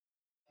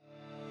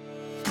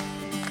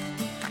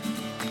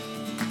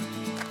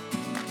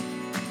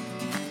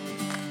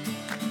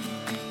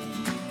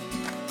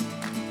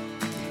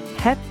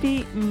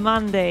Happy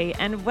Monday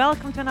and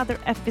welcome to another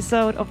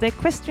episode of the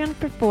Equestrian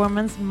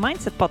Performance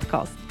Mindset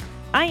Podcast.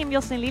 I am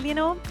Jocelyn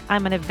Liljeno.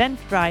 I'm an event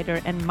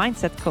rider and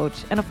mindset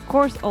coach, and of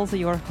course also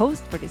your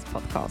host for this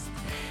podcast.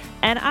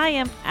 And I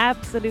am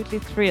absolutely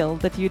thrilled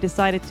that you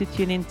decided to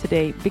tune in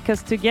today,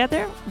 because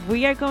together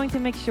we are going to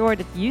make sure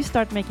that you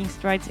start making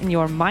strides in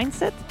your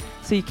mindset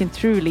so you can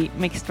truly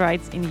make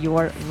strides in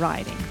your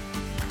riding.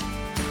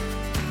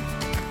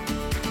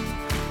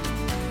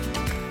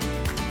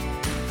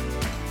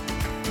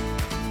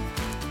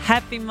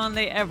 Happy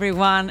Monday,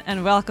 everyone,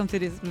 and welcome to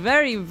this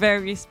very,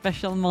 very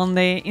special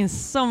Monday in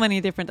so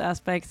many different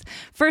aspects.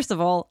 First of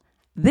all,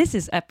 this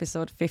is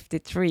episode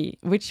 53,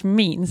 which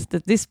means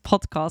that this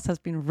podcast has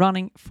been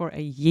running for a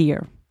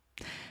year.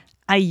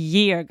 A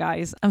year,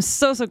 guys. I'm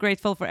so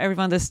grateful for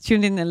everyone that's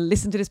tuned in and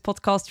listened to this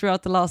podcast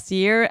throughout the last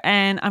year.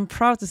 And I'm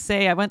proud to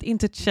say I went in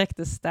to check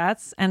the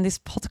stats, and this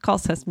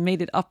podcast has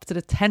made it up to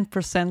the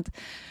 10%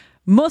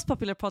 most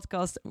popular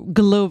podcast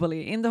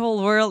globally. In the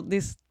whole world,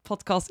 this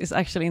podcast is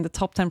actually in the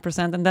top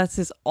 10%, and that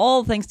is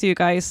all thanks to you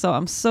guys. So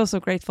I'm so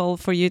grateful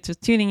for you to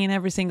tuning in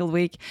every single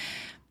week.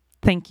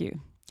 Thank you.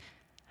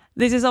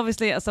 This is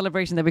obviously a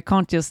celebration that we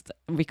can't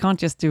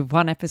just do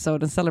one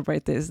episode and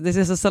celebrate this. This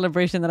is a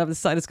celebration that I've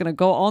decided is going to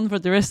go on for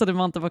the rest of the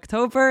month of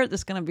October.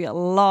 There's going to be a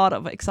lot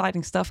of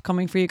exciting stuff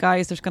coming for you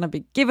guys. There's going to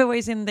be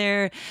giveaways in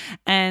there,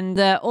 and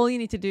all you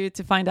need to do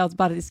to find out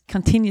about it is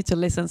continue to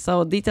listen.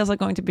 So details are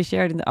going to be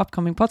shared in the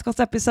upcoming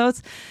podcast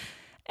episodes.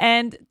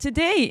 And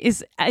today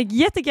is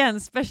yet again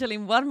special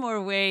in one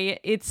more way.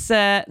 It's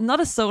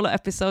not a solo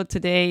episode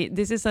today.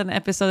 This is an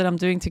episode that I'm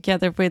doing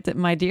together with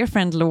my dear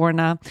friend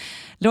Lorna.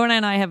 Lorna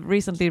and I have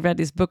recently read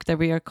this book that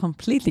we are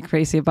completely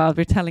crazy about.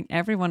 We're telling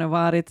everyone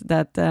about it,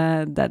 that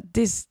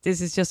this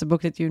is just a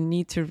book that you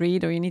need to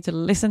read or you need to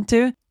listen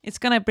to. It's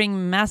going to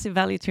bring massive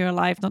value to your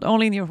life, not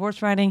only in your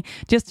horse riding,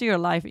 just to your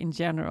life in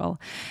general.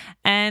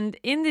 And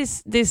in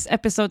this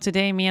episode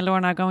today, me and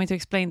Lorna are going to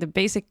explain the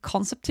basic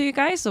concept to you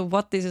guys of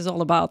what this is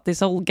all about, this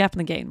whole gap in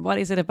the gain. What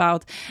is it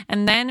about?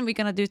 And then we're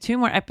going to do 2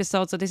 more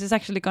episodes. So this is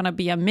actually going to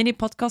be a mini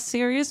podcast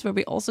series where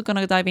we're also going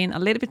to dive in a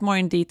little bit more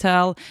in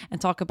detail and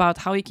talk about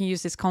how you can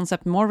use this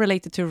concept more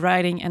related to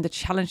riding and the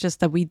challenges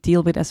that we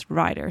deal with as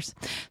riders.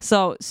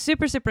 So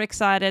super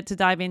excited to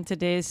dive into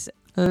this.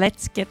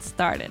 Let's get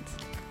started.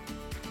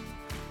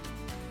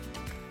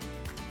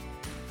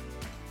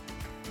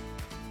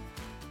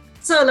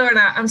 So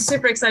Lorna, I'm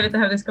super excited to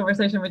have this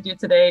conversation with you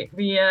today.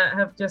 We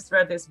have just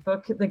read this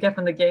book, The Gap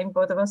and the Gain,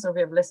 both of us, or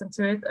we have listened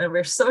to it, and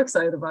we're so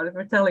excited about it.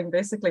 We're telling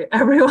basically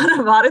everyone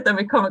about it that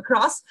we come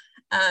across,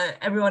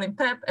 everyone in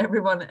PEP,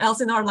 everyone else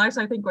in our lives,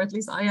 I think, or at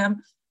least I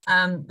am,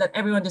 that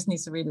everyone just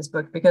needs to read this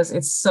book because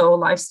it's so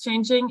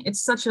life-changing.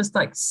 It's such a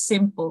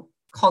simple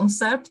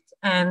concept,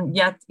 and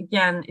yet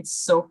again, it's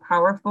so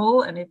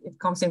powerful, and it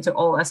comes into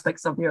all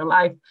aspects of your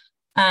life.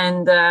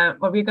 And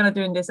what we're going to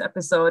do in this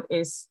episode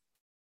is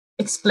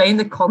explain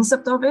the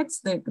concept of it,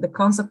 the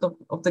concept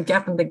of the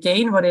gap and the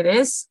gain, what it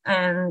is.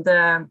 And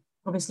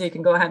obviously you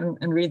can go ahead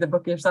and read the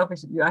book yourself,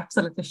 which you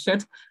absolutely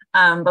should.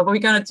 But what we're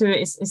going to do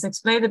is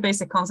explain the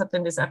basic concept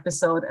in this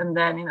episode. And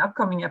then in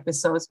upcoming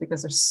episodes,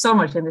 because there's so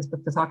much in this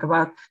book to talk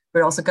about,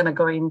 we're also going to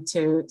go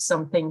into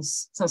some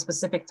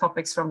specific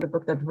topics from the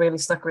book that really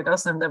stuck with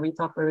us and that we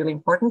thought were really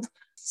important.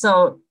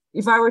 So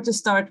if I were to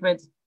start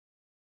with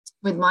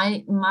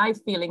my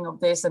feeling of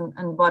this and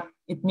what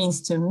it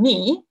means to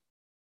me,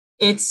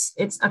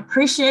 it's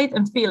appreciate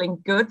and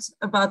feeling good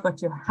about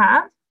what you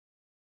have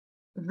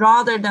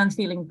rather than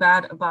feeling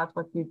bad about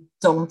what you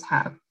don't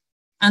have.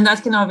 And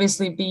that can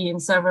obviously be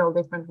in several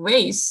different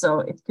ways.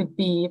 So it could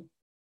be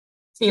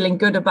feeling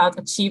good about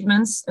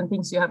achievements and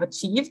things you have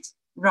achieved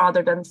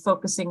rather than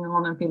focusing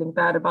on and feeling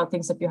bad about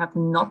things that you have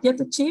not yet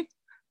achieved.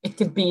 It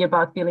could be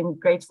about feeling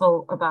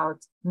grateful about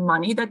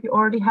money that you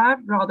already have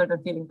rather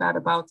than feeling bad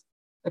about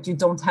that you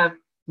don't have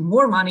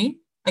more money.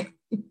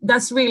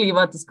 That's really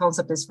what this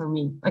concept is for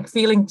me,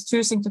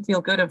 choosing to feel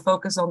good and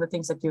focus on the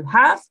things that you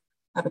have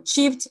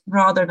achieved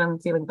rather than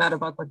feeling bad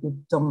about what you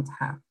don't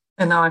have.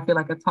 And now I feel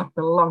like I talked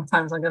for a long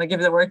time, so I'm going to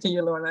give the word to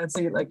you, Lorna, and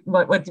see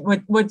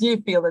what do you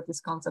feel that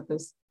this concept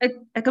is?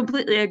 I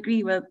completely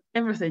agree with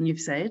everything you've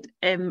said.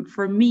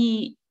 For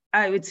me,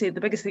 I would say the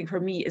biggest thing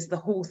for me is the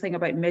whole thing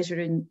about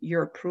measuring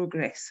your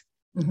progress.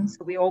 Mm-hmm.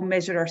 So we all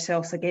measure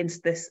ourselves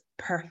against this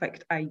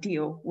perfect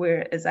ideal,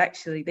 whereas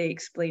actually they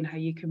explain how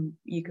you can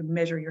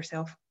measure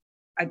yourself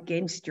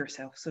against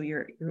yourself. So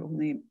you're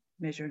only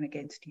measuring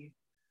against you.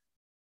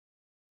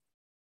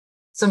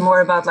 So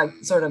more about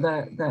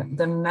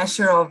the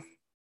measure of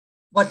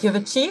what you've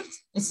achieved.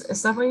 Is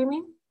that what you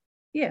mean?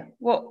 Yeah.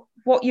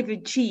 What you've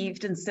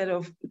achieved instead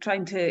of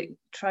trying to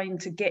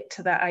get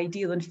to that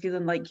ideal and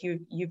feeling like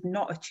you've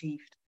not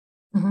achieved.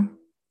 Mm-hmm.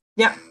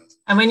 Yeah.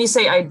 And when you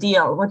say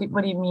ideal, what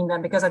do you mean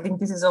then? Because I think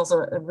this is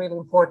also a really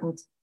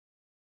important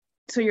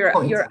So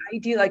your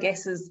ideal, I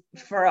guess, is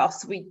for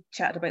us, we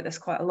chatted about this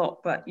quite a lot,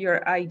 but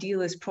your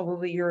ideal is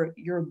probably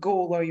your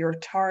goal or your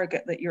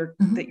target that you're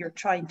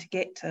trying to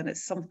get to, and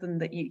it's something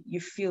that you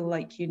feel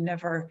like you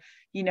never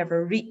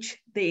reach.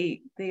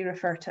 They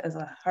refer to it as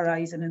a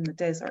horizon in the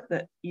desert,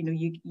 that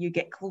you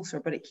get closer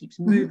but it keeps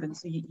moving,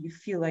 so you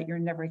feel like you're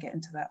never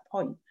getting to that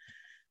point.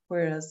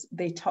 Whereas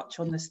they touch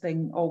on this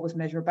thing, always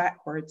measure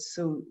backwards.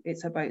 So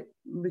it's about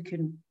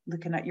looking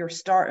at your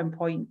starting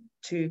point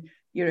to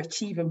your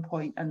achieving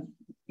point, and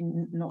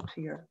not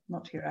to your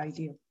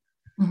ideal.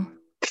 And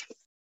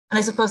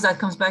I suppose that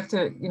comes back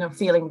to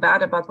feeling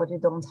bad about what you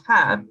don't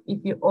have.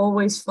 If you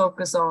always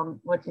focus on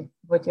what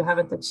you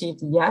haven't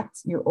achieved yet,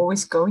 you're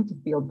always going to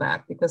feel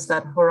bad, because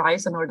that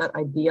horizon or that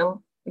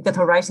ideal, that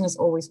horizon is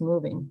always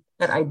moving.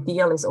 That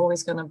ideal is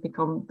always going to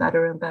become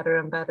better and better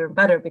and better and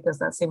better, because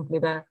that's simply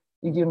the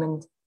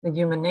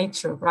human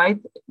nature, right?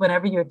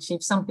 Whenever you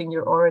achieve something,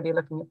 you're already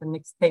looking at the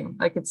next thing.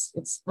 Like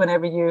it's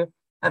whenever you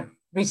have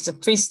reached the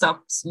 3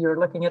 stops, you're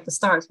looking at the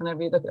stars.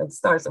 Whenever you look at the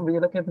stars, or you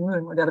look at the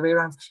moon, or the other way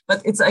around.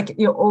 But it's like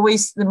you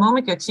always, the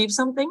moment you achieve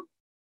something,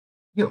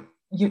 you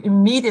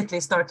immediately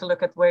start to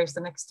look at where's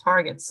the next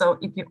target. So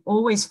if you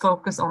always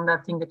focus on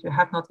that thing that you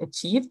have not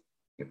achieved,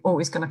 you're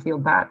always going to feel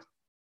bad.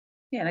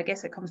 Yeah, and I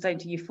guess it comes down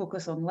to you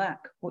focus on lack,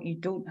 what you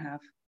don't have.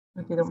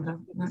 What you don't have.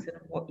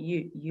 What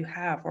you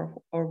have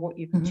or what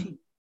you've achieved.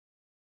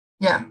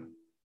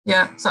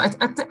 Yeah. So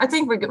I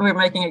think we're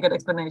making a good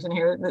explanation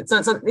here.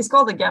 So it's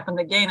called the gap and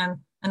the gain,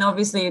 and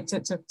obviously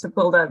to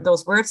pull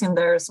those words in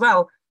there as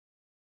well.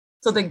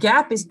 So the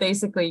gap is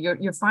basically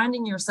you're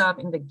finding yourself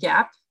in the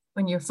gap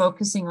when you're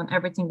focusing on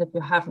everything that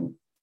you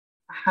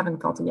haven't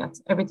got yet,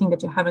 everything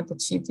that you haven't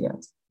achieved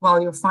yet,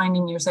 while you're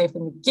finding yourself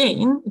in the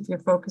gain if you're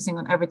focusing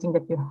on everything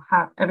that you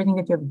have, everything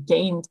that you have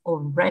gained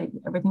already,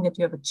 everything that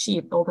you have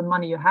achieved, all the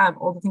money you have,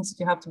 all the things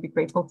that you have to be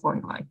grateful for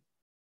in life.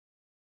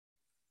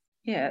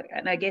 Yeah,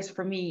 and I guess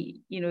for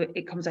me,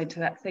 it comes down to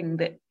that thing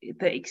that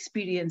the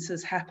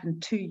experiences happen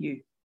to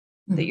you,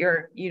 that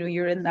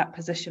you're in that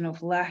position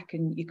of lack,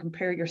 and you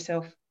compare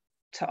yourself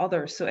to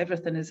others, so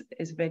everything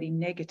is very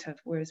negative.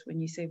 Whereas when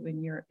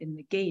you're in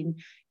the gain,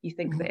 you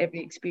think that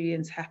every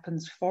experience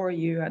happens for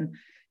you, and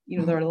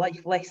there are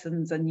life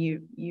lessons, and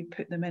you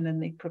put them in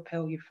and they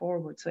propel you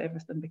forward. So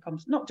everything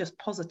becomes not just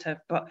positive,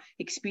 but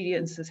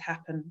experiences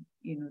happen,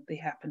 they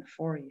happen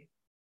for you.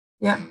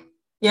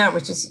 Yeah,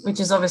 which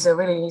is obviously a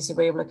really easy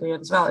way of looking at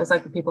it as well. It's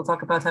like people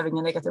talk about having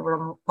a negative or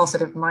a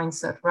positive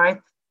mindset, right?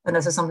 And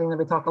this is something that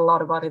we talk a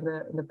lot about in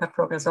the PEP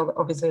program. So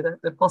obviously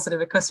the Positive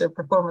Equestrian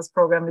Performance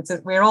Program,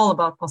 we're all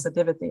about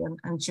positivity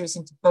and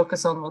choosing to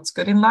focus on what's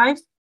good in life,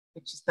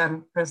 which is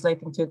then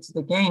translating to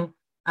the gain,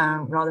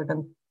 rather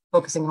than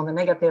focusing on the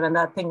negative. And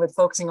that thing with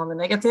focusing on the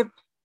negative,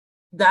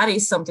 that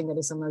is something that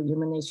is in our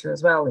human nature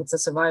as well. It's a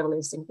survival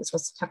instinct. It's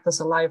what's kept us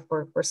alive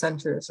for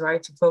centuries,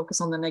 right? To focus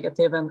on the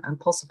negative and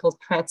possible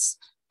threats.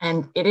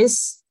 And it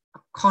is a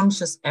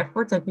conscious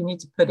effort that we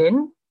need to put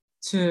in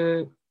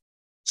to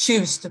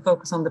choose to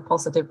focus on the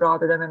positive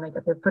rather than the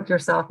negative. Put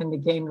yourself in the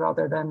gain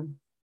rather than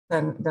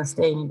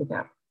staying in the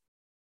gap.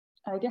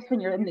 I guess when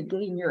you're in the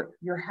gain,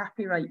 you're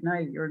happy right now.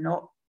 You're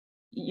not,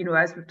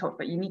 as we've talked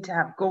about, you need to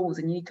have goals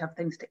and you need to have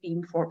things to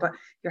aim for, but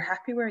you're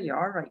happy where you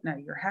are right now.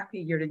 You're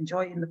happy, you're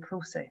enjoying the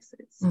process.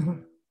 It's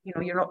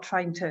you're not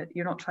trying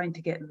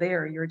to get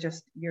there.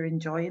 You're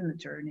enjoying the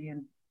journey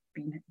and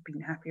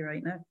being happy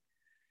right now.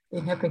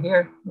 Being happy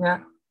here.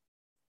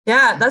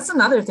 Yeah, that's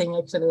another thing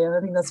actually. And I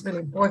think that's really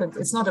important.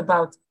 It's not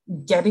about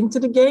getting to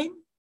the gain.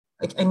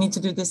 Like I need to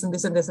do this and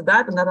this and this and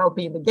that, and then I'll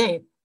be in the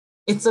gain.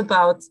 It's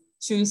about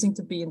choosing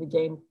to be in the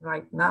game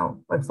right now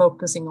by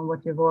focusing on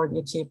what you've already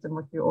achieved and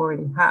what you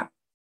already have.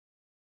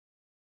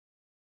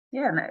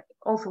 Yeah, and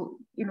also,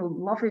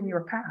 loving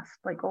your past,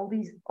 like all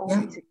these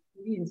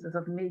experiences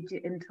have made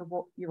you into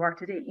what you are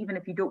today, even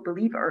if you don't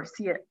believe it or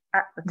see it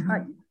at the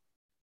time.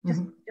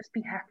 Just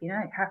be happy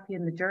now, happy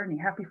in the journey,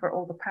 happy for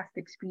all the past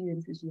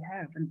experiences you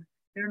have, and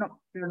they're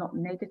not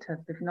negative.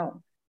 They've not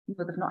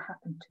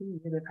happened to you.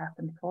 They've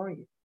happened for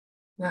you.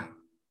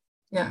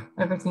 Yeah,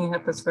 everything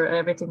happens for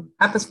a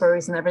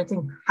reason.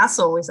 Everything has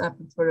always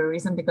happened for a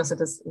reason, because it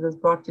has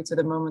brought you to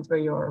the moment where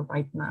you are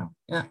right now.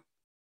 Yeah,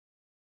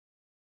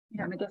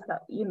 and I guess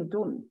that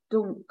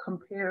don't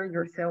compare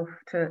yourself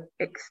to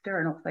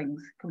external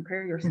things.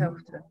 Compare yourself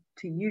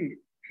to you,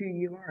 who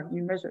you are.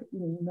 You measure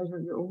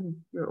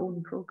your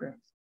own progress.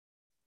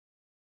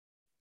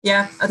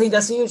 Yeah, I think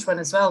that's a huge one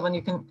as well. When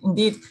you can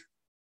indeed,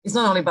 it's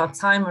not only about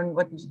time and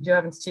what you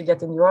haven't achieved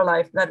yet in your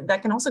life.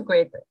 That can also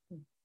create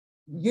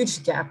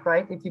huge gap,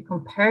 right? If you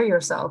compare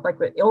yourself, like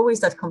always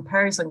that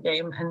comparison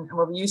game, and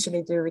what we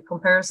usually do, we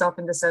compare ourselves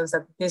in the sense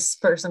that this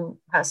person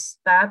has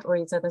that or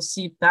he's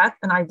achieved that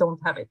and I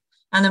don't have it.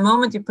 And the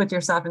moment you put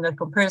yourself in that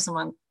comparison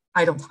one,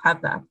 I don't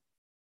have that,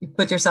 you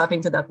put yourself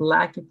into that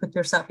lack, you put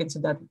yourself into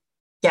that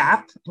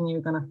gap, and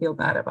you're going to feel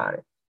bad about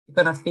it.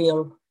 You're going to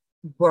feel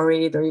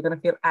worried, or you're going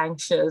to feel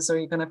anxious, or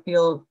you're going to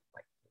feel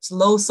like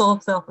low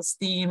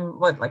self-esteem,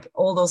 like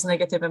all those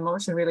negative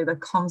emotions really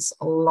that comes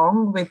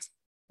along with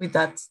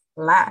that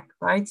lack,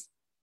 right?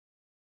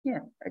 Yeah,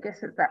 I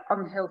guess it's that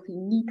unhealthy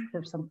need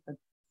for something,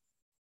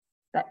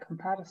 that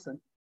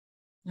comparison.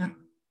 Yeah.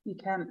 You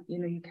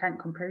can't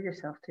compare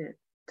yourself to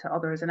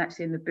others. And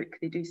actually in the book,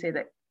 they do say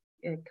that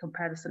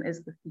comparison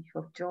is the thief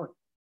of joy.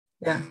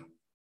 Yeah.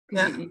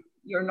 Yeah.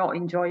 You're not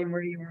enjoying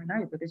where you are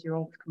now because you're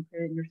always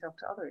comparing yourself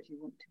to others. You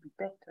want to be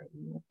better.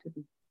 You want to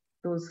be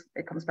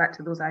it comes back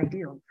to those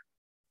ideals.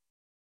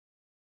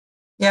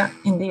 Yeah,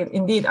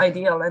 indeed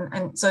ideal.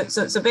 And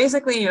so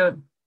basically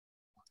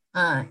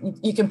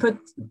you can put,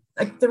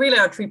 like, there really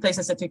are three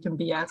places that you can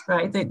be at,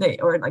 right? They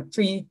or like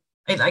three,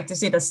 I like to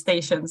see it as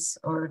stations,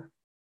 or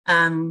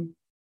on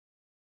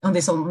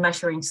this whole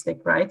measuring stick,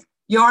 right?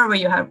 You are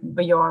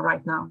where you are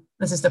right now.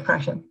 This is the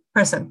present.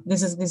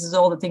 This is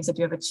all the things that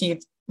you have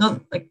achieved.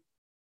 Not like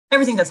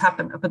everything that's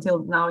happened up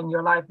until now in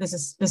your life. This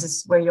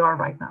is where you are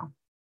right now.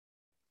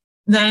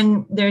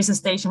 Then there is a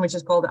station which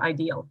is called the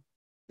ideal.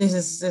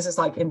 This is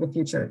like in the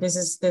future. This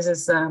is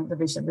the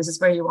vision. This is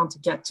where you want to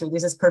get to.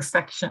 This is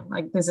perfection.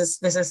 Like this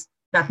is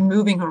that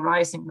moving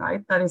horizon,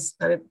 right? That is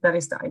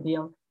the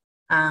ideal.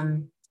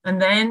 And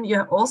then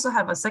you also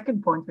have a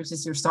second point, which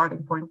is your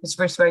starting point, which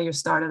is where you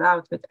started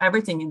out with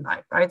everything in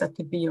life, right? That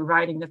could be your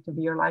writing, that could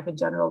be your life in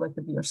general, that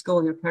could be your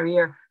school, your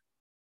career.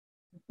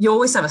 You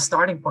always have a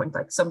starting point,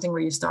 like something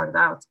where you started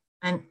out.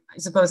 And I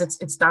suppose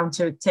it's down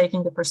to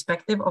taking the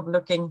perspective of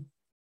looking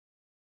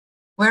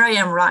where I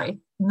am right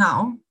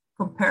now,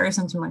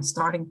 comparison to my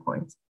starting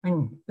point. I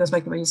mean, just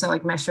like when you say,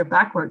 like, measure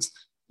backwards,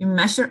 you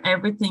measure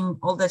everything,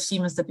 all the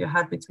achievements that you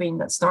had between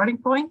that starting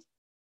point,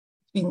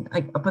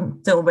 like up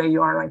until where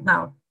you are right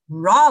now,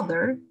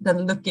 rather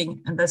than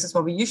looking, and this is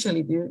what we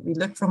usually do, we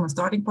look from a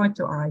starting point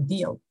to our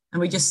ideal,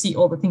 and we just see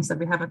all the things that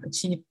we haven't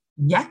achieved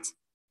yet.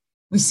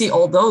 We see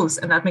all those,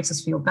 and that makes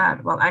us feel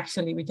bad. Well,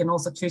 actually, we can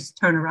also choose to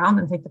turn around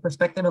and take the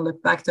perspective and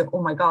look back to,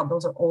 oh my God,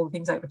 those are all the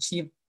things I've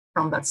achieved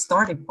from that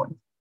starting point.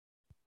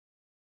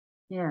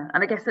 Yeah,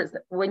 and I guess it's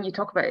when you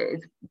talk about it,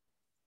 it's,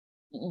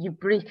 you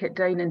break it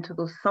down into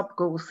those sub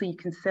goals so you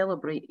can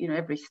celebrate,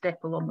 every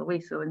step along the way.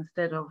 So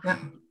instead of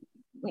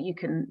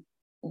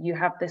you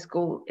have this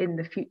goal in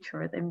the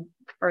future, then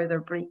further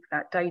break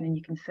that down, and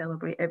you can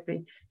celebrate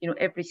every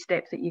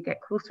step that you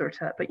get closer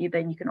to it. But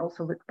then you can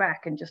also look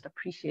back and just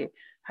appreciate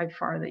how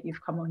far that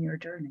you've come on your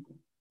journey.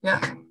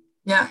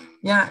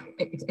 Yeah,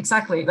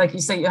 exactly. Like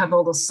you say, you have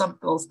all those sub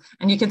goals,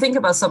 and you can think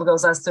about sub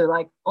goals as to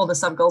like all the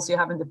sub goals you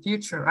have in the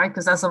future, right?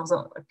 Because that's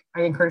also, like,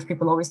 I encourage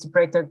people always to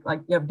break their,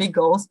 like, you have big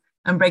goals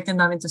and break them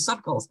down into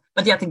sub goals.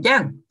 But yet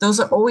again, those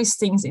are always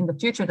things in the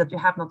future that you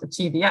have not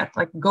achieved yet.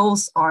 Like,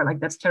 goals are like,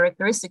 that's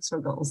characteristics for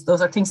goals.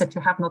 Those are things that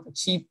you have not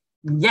achieved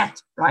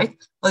yet, right?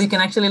 Well, you can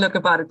actually look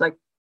about it like,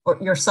 or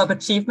your sub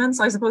achievements,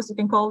 I suppose you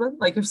can call them,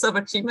 like your sub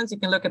achievements. You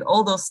can look at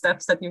all those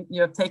steps that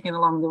you have taken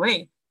along the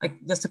way. Like,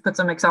 just to put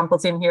some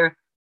examples in here,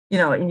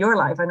 in your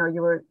life, I know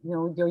you were,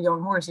 your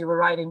young horse, you were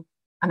riding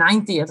a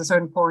 90 at a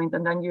certain point,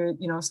 and then you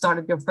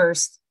started your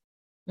first,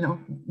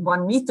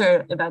 1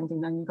 meter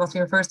eventing, then you got to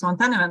your first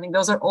 110 eventing.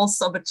 Those are all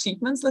sub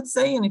achievements, let's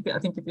say. And I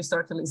think if you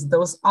start to list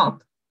those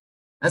up,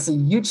 that's a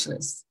huge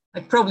list,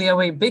 like probably a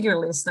way bigger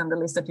list than the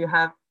list that you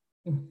have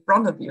in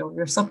front of you,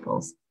 your sub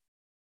goals.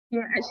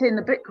 Yeah, actually, in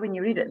the book, when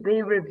you read it,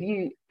 they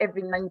review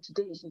every 90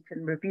 days. You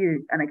can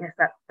review, and I guess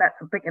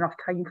that's a big enough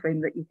time frame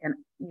that you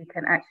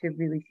can actually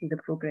really see the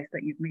progress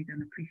that you've made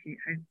and appreciate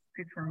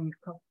how far you've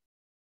come.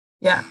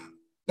 Yeah,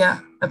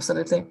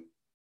 absolutely.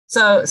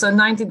 So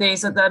 90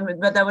 days,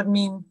 that would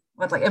mean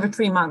what, like every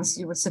 3 months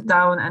you would sit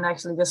down and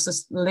actually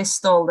just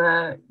list all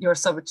your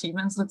sub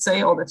achievements, let's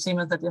say, all the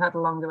achievements that you had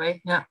along the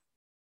way. Yeah,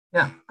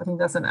 I think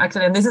that's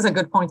actually, and this is a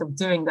good point of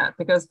doing that,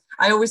 because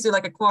I always do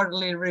like a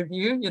quarterly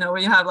review, where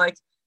you have like,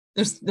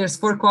 there's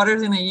 4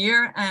 quarters in a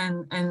year,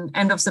 and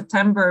end of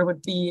September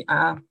would be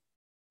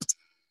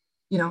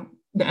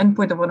the end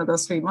point of one of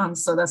those 3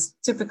 months. So that's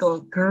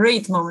typical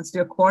great moments to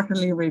do a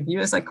quarterly review,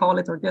 as I call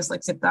it, or just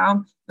like sit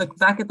down, look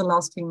back at the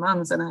last 3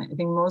 months. And I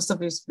think most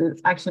of us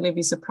would actually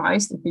be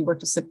surprised if we were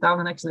to sit down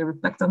and actually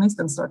reflect on this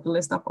and start to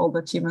list up all the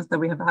achievements that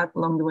we have had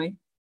along the way.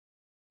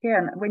 Yeah,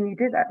 and when you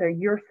do that, they're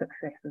your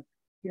successes.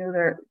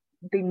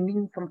 They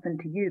mean something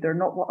to you. They're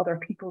not what other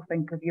people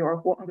think of you or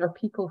what other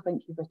people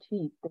think you've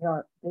achieved. They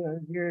are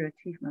your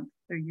achievements.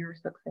 They're your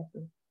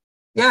successes.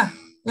 Yeah,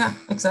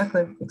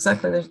 exactly.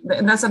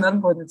 And that's another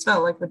point as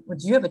well. Like,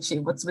 what you have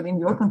achieved, what's within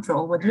your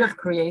control, what you have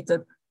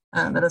created,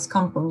 that has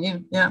come from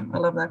you. Yeah, I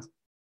love that.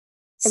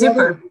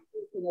 Super.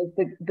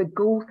 The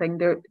goal thing,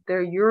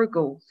 they're your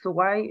goals. So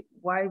why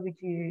would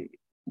you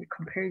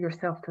compare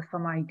yourself to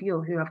some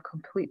ideal who have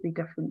completely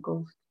different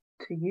goals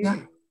to you?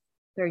 Yeah.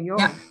 They're yours.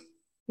 Yeah.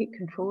 Take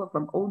control of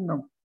them, own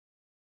them.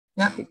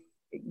 Yeah.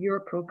 Your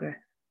progress.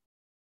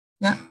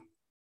 Yeah,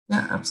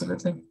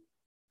 absolutely.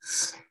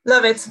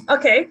 Love it.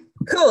 Okay,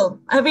 cool.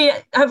 Have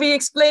we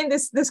explained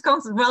this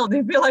concept well? Do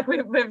you feel like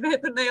we've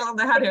hit the nail on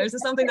the head here? Is there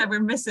something that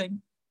we're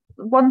missing?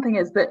 One thing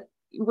is that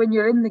when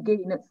you're in the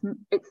game,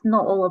 it's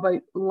not all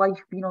about life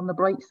being on the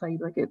bright side.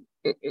 Like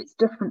it's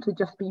different to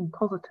just being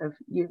positive.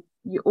 You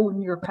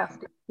own your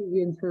past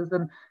experiences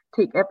and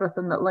take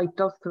everything that life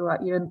does throw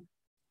at you, and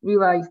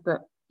realize that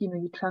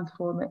you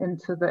transform it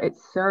into that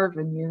it's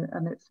serving you,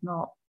 and it's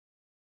not,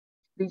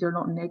 these are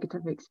not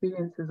negative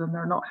experiences, and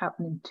they're not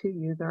happening to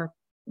you. They're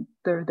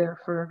there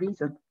for a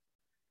reason.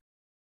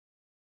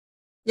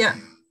 Yeah.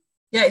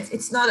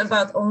 It's not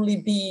about only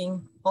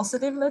being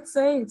positive. Let's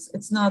say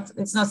it's not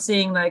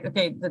seeing like,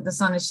 okay, the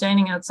sun is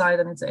shining outside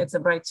and it's a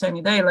bright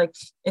shiny day. Like,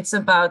 it's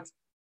about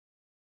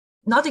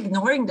not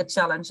ignoring the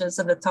challenges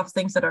and the tough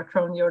things that are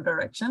thrown your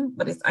direction,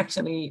 but it's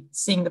actually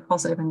seeing the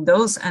positive in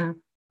those and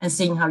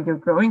seeing how you're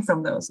growing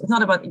from those. It's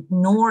not about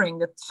ignoring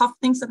the tough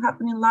things that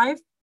happen in life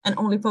and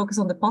only focus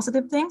on the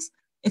positive things.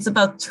 It's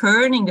about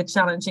turning the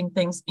challenging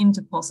things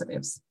into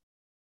positives.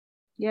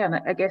 Yeah, and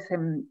I guess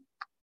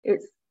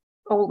it's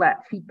all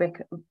that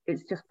feedback.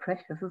 It's just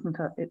precious, isn't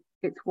it?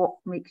 It's what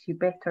makes you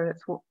better.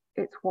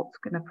 It's what's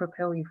going to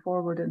propel you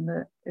forward in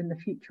the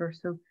future.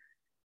 So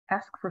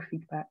ask for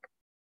feedback.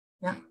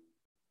 Yeah.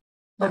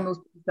 On those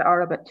things that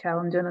are a bit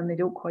challenging and they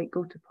don't quite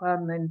go to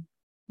plan, then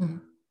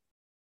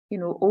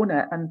own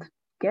it and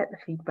get the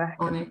feedback.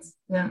 Own it.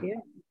 Yeah.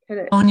 Hit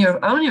it. Own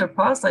your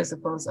past, I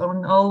suppose.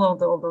 Own all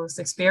those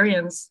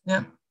experience.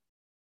 Yeah.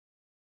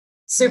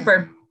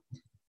 Super. Yeah.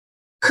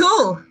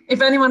 Cool.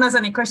 If anyone has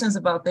any questions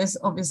about this,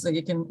 obviously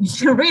you can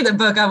read the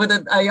book.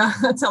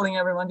 I telling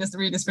everyone just to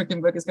read this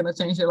freaking book is going to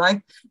change your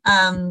life.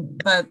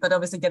 But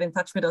obviously get in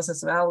touch with us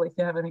as well if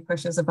you have any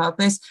questions about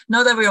this.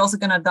 Know that we're also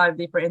going to dive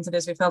deeper into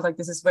this. We felt like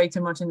this is way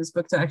too much in this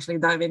book to actually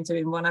dive into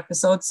in one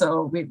episode.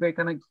 So we're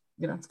going to,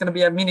 it's going to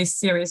be a mini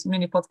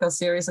podcast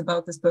series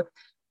about this book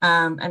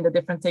and the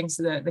different things,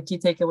 the key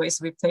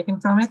takeaways we've taken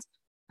from it.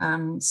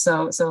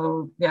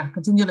 So yeah,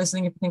 continue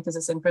listening if you think this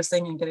is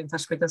interesting, and get in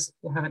touch with us if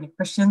you have any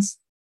questions.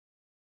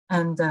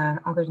 And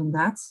other than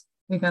that,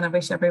 we're gonna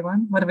wish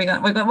everyone. What are we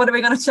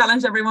gonna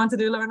challenge everyone to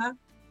do, Lorna?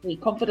 We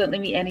confidently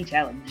meet any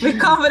challenge. We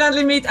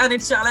confidently meet any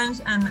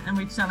challenge, and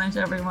we challenge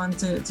everyone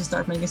to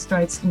start making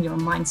strides in your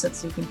mindset,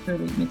 so you can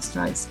truly make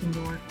strides in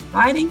your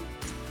writing.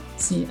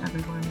 See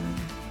everyone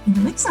in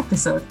the next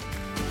episode.